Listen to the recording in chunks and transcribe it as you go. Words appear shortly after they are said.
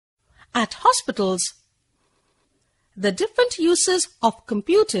hospitals. The different uses of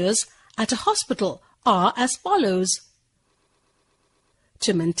computers at a hospital are as follows.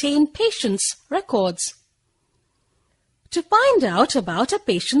 To maintain patients' records. To find out about a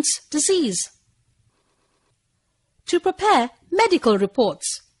patient's disease. To prepare medical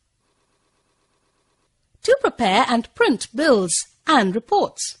reports. To prepare and print bills and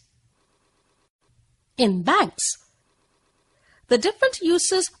reports. In banks, the different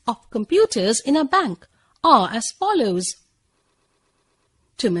uses of computers in a bank are as follows.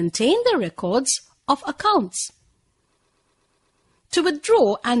 To maintain the records of accounts. To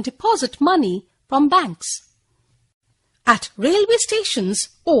withdraw and deposit money from banks. At railway stations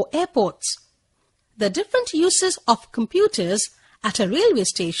or airports, the different uses of computers at a railway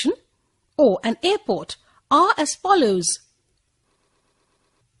station or an airport are as follows.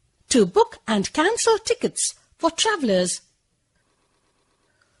 To book and cancel tickets for travellers.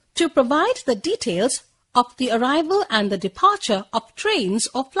 To provide the details of the arrival and the departure of trains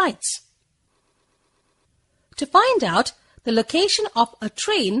or flights. To find out the location of a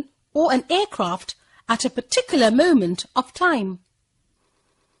train or an aircraft at a particular moment of time.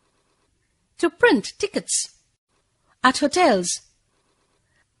 To print tickets. At hotels,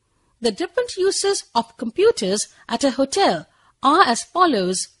 the different uses of computers at a hotel are as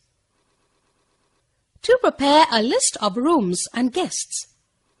follows. To prepare a list of rooms and guests.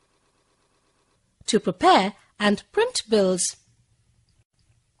 To prepare and print bills.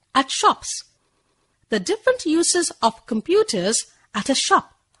 At shops, the different uses of computers at a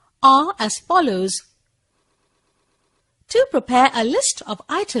shop are as follows. To prepare a list of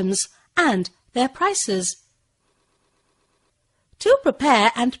items and their prices. To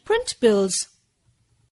prepare and print bills.